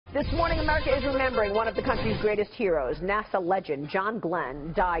This morning, America is remembering one of the country's greatest heroes. NASA legend John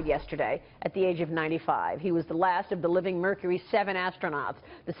Glenn died yesterday at the age of 95. He was the last of the living Mercury 7 astronauts,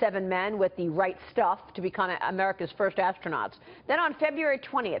 the 7 men with the right stuff to become America's first astronauts. Then on February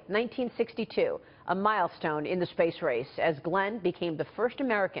 20th, 1962, a milestone in the space race as Glenn became the first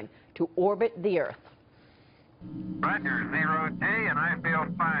American to orbit the Earth. Roger, 0G, and I feel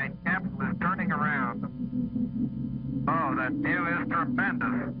fine. Capsule is turning around. Oh, that view is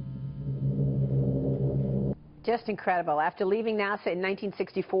tremendous. Just incredible. After leaving NASA in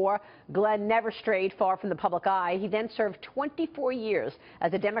 1964, Glenn never strayed far from the public eye. He then served 24 years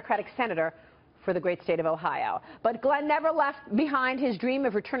as a Democratic senator for the great state of Ohio. But Glenn never left behind his dream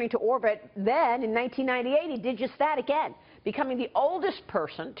of returning to orbit. Then, in 1998, he did just that again, becoming the oldest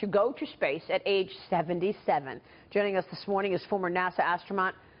person to go to space at age 77. Joining us this morning is former NASA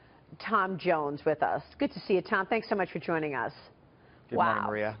astronaut Tom Jones with us. Good to see you, Tom. Thanks so much for joining us. Good morning,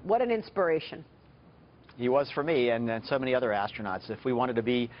 Maria. What an inspiration. He was for me and so many other astronauts. If we wanted to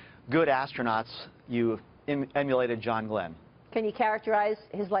be good astronauts, you emulated John Glenn. Can you characterize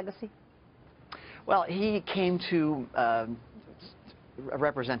his legacy? Well, he came to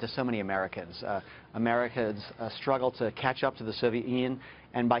represent to so many Americans. Americans struggled to catch up to the Soviet Union,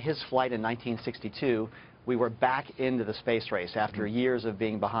 and by his flight in 1962, we were back into the space race after years of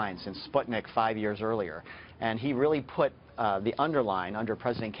being behind since Sputnik 5 years earlier. And he really put the underline under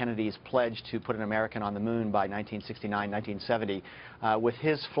President Kennedy's pledge to put an American on the moon by 1969, 1970. With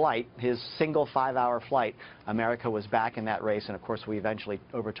his flight, his single 5-hour flight, America was back in that race, and of course we eventually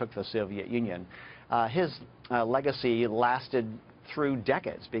overtook the Soviet Union. His legacy lasted through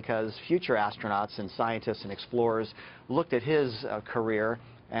decades because future astronauts and scientists and explorers looked at his career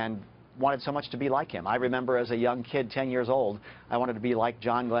and wanted so much to be like him. I remember as a young kid, 10 years old, I wanted to be like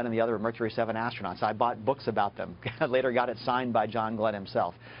John Glenn and the other Mercury 7 astronauts. I bought books about them. Later got it signed by John Glenn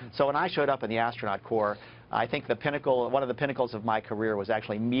himself. So when I showed up in the astronaut corps, I think the pinnacle, one of the pinnacles of my career was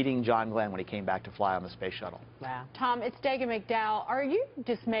actually meeting John Glenn when he came back to fly on the space shuttle. Wow. Tom, it's Dagan McDowell. Are you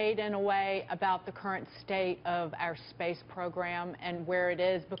dismayed in a way about the current state of our space program and where it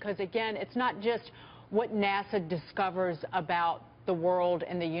is? Because again, it's not just what NASA discovers about the world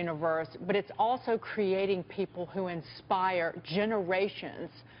and the universe, but it's also creating people who inspire generations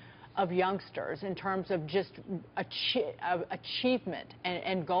of youngsters in terms of just achievement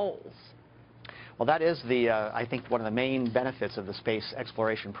and goals. Well, that is the, I think, one of the main benefits of the space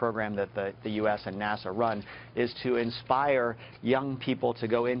exploration program that the U.S. and NASA run is to inspire young people to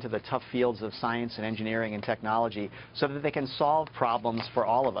go into the tough fields of science and engineering and technology so that they can solve problems for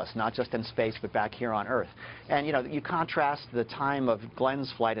all of us, not just in space, but back here on Earth. And, you know, you contrast the time of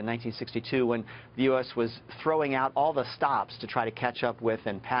Glenn's flight in 1962 when the U.S. was throwing out all the stops to try to catch up with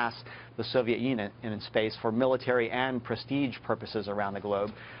and pass the Soviet Union in space for military and prestige purposes around the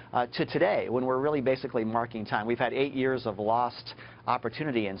globe, to today, when we're really basically marking time. We've had 8 years of lost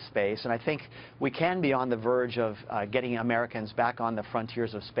opportunity in space, and I think we can be on the verge of getting Americans back on the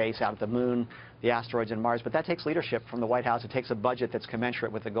frontiers of space, out at the moon, the asteroids, and Mars. But that takes leadership from the White House. It takes a budget that's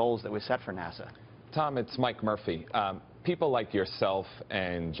commensurate with the goals that we set for NASA. Tom, it's Mike Murphy. People like yourself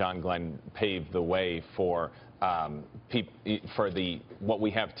and John Glenn paved the way for what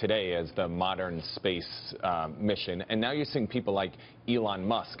we have today as the modern space mission. And now you're seeing people like Elon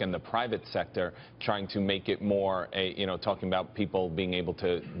Musk and the private sector trying to make it more, talking about people being able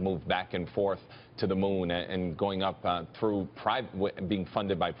to move back and forth to the moon and going up through being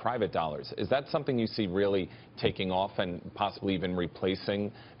funded by private dollars. Is that something you see really taking off and possibly even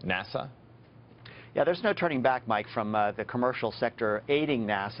replacing NASA? Yeah, there's no turning back, Mike, from the commercial sector aiding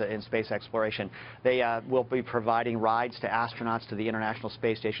NASA in space exploration. They will be providing rides to astronauts to the International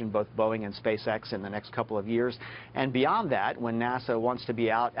Space Station, both Boeing and SpaceX, in the next couple of years. And beyond that, when NASA wants to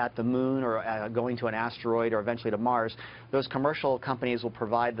be out at the moon or going to an asteroid or eventually to Mars, those commercial companies will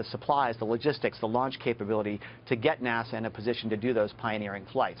provide the supplies, the logistics, the launch capability to get NASA in a position to do those pioneering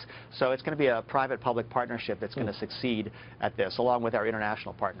flights. So it's going to be a private-public partnership that's going to succeed at this, along with our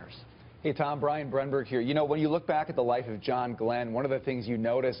international partners. Hey, Tom, Brian Brenberg here. You know, when you look back at the life of John Glenn, one of the things you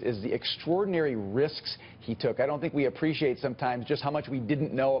notice is the extraordinary risks he took. I don't think we appreciate sometimes just how much we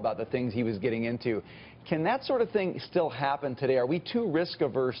didn't know about the things he was getting into. Can that sort of thing still happen today? Are we too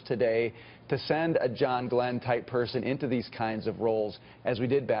risk-averse today to send a John Glenn-type person into these kinds of roles as we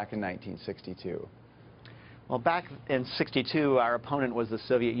did back in 1962? Well, back in '62, our opponent was the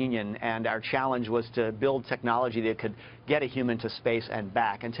Soviet Union, and our challenge was to build technology that could get a human to space and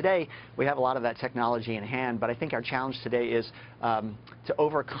back. And today, we have a lot of that technology in hand, but I think our challenge today is to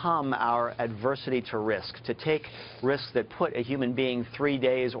overcome our adversity to risk, to take risks that put a human being 3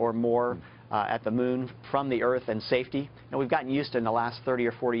 days or more at the moon from the Earth in safety. And we've gotten used to in the last 30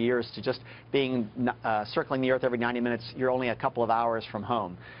 or 40 years to just being circling the Earth every 90 minutes. You're only a couple of hours from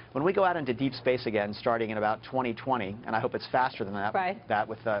home. When we go out into deep space again, starting in about 2020, and I hope it's faster than that, right,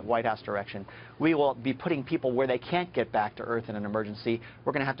 with the White House direction, we will be putting people where they can't get back to Earth in an emergency.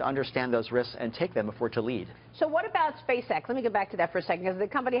 We're going to have to understand those risks and take them if we're to lead. So what about SpaceX? Let me get back to that for a second, because the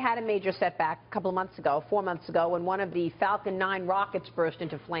company had a major setback a couple of months ago, 4 months ago, when one of the Falcon 9 rockets burst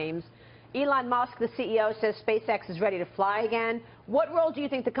into flames. Elon Musk, the CEO, says SpaceX is ready to fly again. What role do you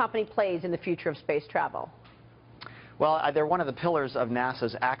think the company plays in the future of space travel? Well, they're one of the pillars of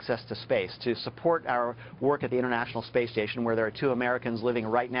NASA's access to space. To support our work at the International Space Station, where there are 2 Americans living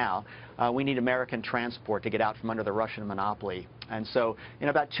right now, we need American transport to get out from under the Russian monopoly. And so in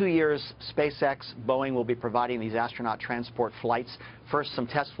about 2 years, SpaceX, Boeing will be providing these astronaut transport flights. First, some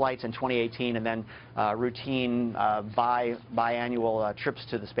test flights in 2018, and then routine biannual trips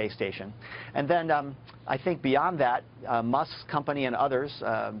to the space station. And then I think beyond that, Musk's company and others,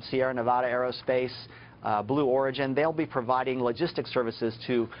 Sierra Nevada Aerospace, Blue Origin, they'll be providing logistics services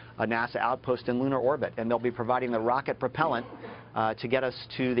to a NASA outpost in lunar orbit, and they'll be providing the rocket propellant to get us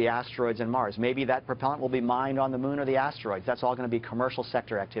to the asteroids and Mars. Maybe that propellant will be mined on the moon or the asteroids. That's all going to be commercial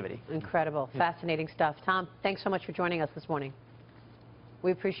sector activity. Incredible. Fascinating stuff. Tom, thanks so much for joining us this morning.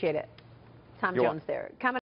 We appreciate it. Tom Jones there.